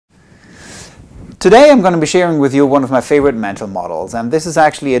Today I'm going to be sharing with you one of my favorite mental models, and this is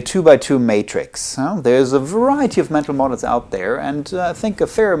actually a 2x2 matrix. There's a variety of mental models out there, and I think a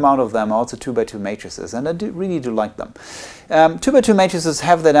fair amount of them are also 2x2 matrices, and I really do like them. 2x2 matrices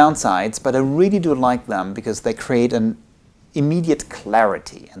have their downsides, but I really do like them because they create an immediate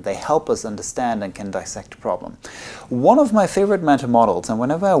clarity and they help us understand and can dissect a problem. One of my favorite mental models, and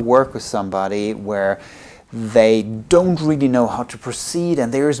whenever I work with somebody where they don't really know how to proceed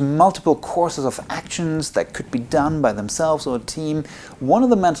and there's multiple courses of actions that could be done by themselves or a team, one of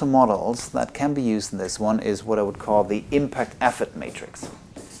the mental models that can be used in this one is what I would call the impact effort matrix.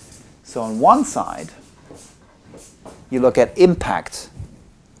 So on one side you look at impact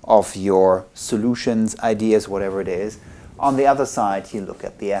of your solutions, ideas, whatever it is. On the other side you look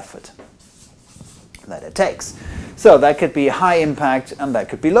at the effort that it takes. So that could be high impact and that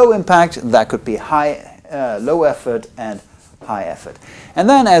could be low impact, that could be low effort and high effort. And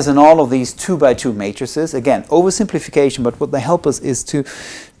then, as in all of these 2x2 matrices, again, oversimplification, but what they help us is to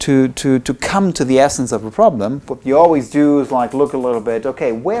come to the essence of a problem. What you always do is like look a little bit,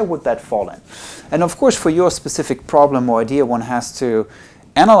 okay, where would that fall in? And of course, for your specific problem or idea, one has to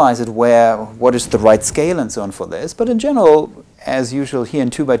analyze it what is the right scale and so on for this. But in general, as usual here in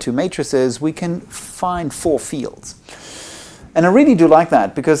 2x2 matrices, we can find 4 fields. And I really do like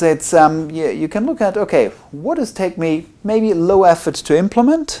that because it's you can look at, okay, what does take me maybe low effort to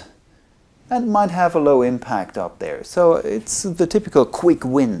implement and might have a low impact up there. So it's the typical quick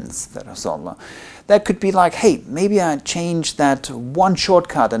wins that are solved. That could be like, hey, maybe I change that one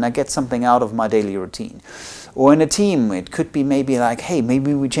shortcut and I get something out of my daily routine. Or in a team, it could be maybe like, hey,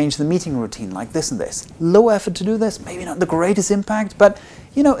 maybe we change the meeting routine like this and this. Low effort to do this, maybe not the greatest impact, but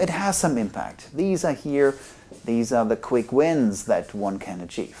you know, it has some impact. These are here. These are the quick wins that one can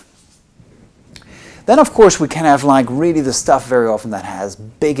achieve. Then, of course, we can have like really the stuff very often that has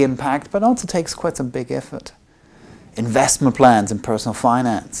big impact, but also takes quite some big effort. Investment plans in personal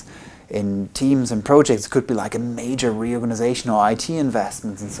finance, in teams and projects, could be like a major reorganization or IT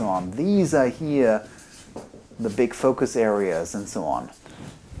investments and so on. These are here the big focus areas and so on.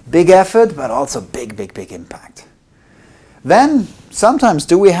 Big effort, but also big impact. Then, sometimes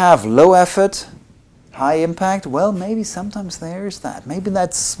do we have low effort, high impact? Well, maybe sometimes there's that. Maybe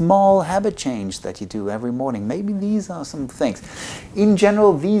that small habit change that you do every morning. Maybe these are some things. In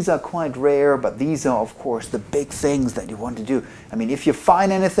general, these are quite rare, but these are, of course, the big things that you want to do. I mean, if you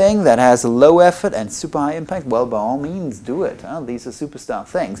find anything that has a low effort and super high impact, well, by all means, do it. These are superstar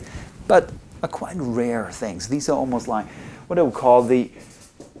things, but are quite rare things. These are almost like what I would call the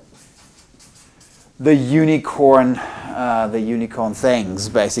unicorn things,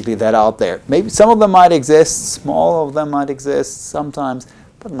 basically, that are out there. Maybe some of them might exist, small of them might exist sometimes,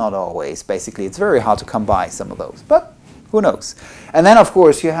 but not always. Basically, it's very hard to come by some of those, but who knows? And then, of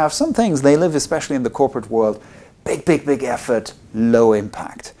course, you have some things, they live especially in the corporate world, big effort, low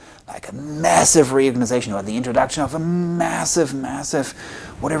impact. Like a massive reorganization or the introduction of a massive,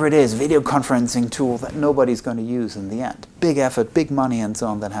 whatever it is, video conferencing tool that nobody's going to use in the end. Big effort, big money and so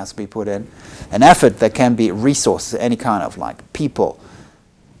on that has to be put in. An effort that can be resources, any kind of like people,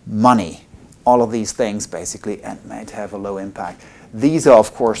 money, all of these things basically, and might have a low impact. These are,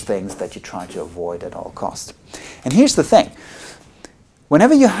 of course, things that you try to avoid at all costs. And here's the thing.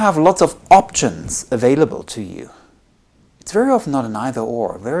 Whenever you have lots of options available to you, it's very often not an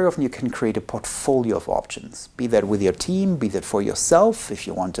either-or. Very often you can create a portfolio of options, be that with your team, be that for yourself, if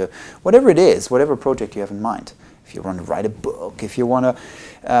you want to, whatever it is, whatever project you have in mind. If you want to write a book, if you want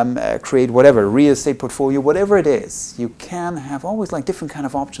to create whatever, real estate portfolio, whatever it is, you can have always like different kind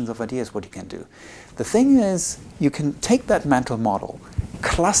of options of ideas what you can do. The thing is, you can take that mental model,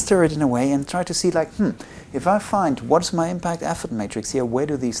 cluster it in a way and try to see like, if I find what's my impact effort matrix here, where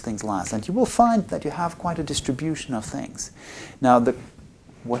do these things last? And you will find that you have quite a distribution of things. Now,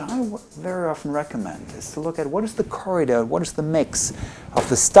 what I very often recommend is to look at what is the corridor, what is the mix of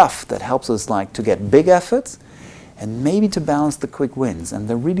the stuff that helps us like to get big efforts and maybe to balance the quick wins. And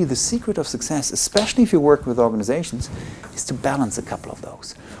really the secret of success, especially if you work with organizations, is to balance a couple of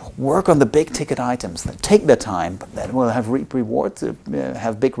those. Work on the big ticket items that take their time, but that will have rewards,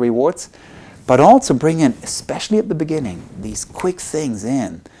 have big rewards. But also bring in, especially at the beginning, these quick things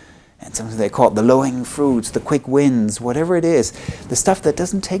in. And sometimes they call it the low-hanging fruits, the quick wins, whatever it is. The stuff that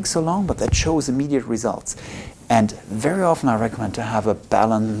doesn't take so long, but that shows immediate results. And very often I recommend to have a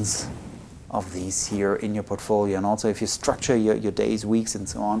balance of these here in your portfolio. And also if you structure your days, weeks, and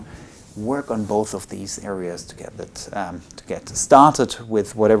so on, work on both of these areas to get started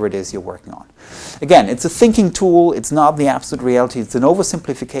with whatever it is you're working on. Again, it's a thinking tool, it's not the absolute reality, it's an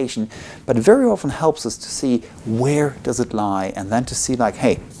oversimplification, but it very often helps us to see where does it lie and then to see like,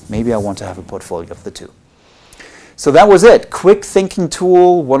 hey, Maybe I want to have a portfolio of the two. So that was it. Quick thinking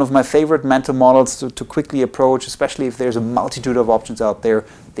tool, one of my favorite mental models to quickly approach, especially if there's a multitude of options out there,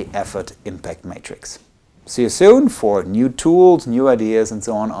 the effort impact matrix. See you soon for new tools, new ideas, and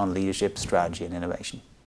so on leadership, strategy, and innovation.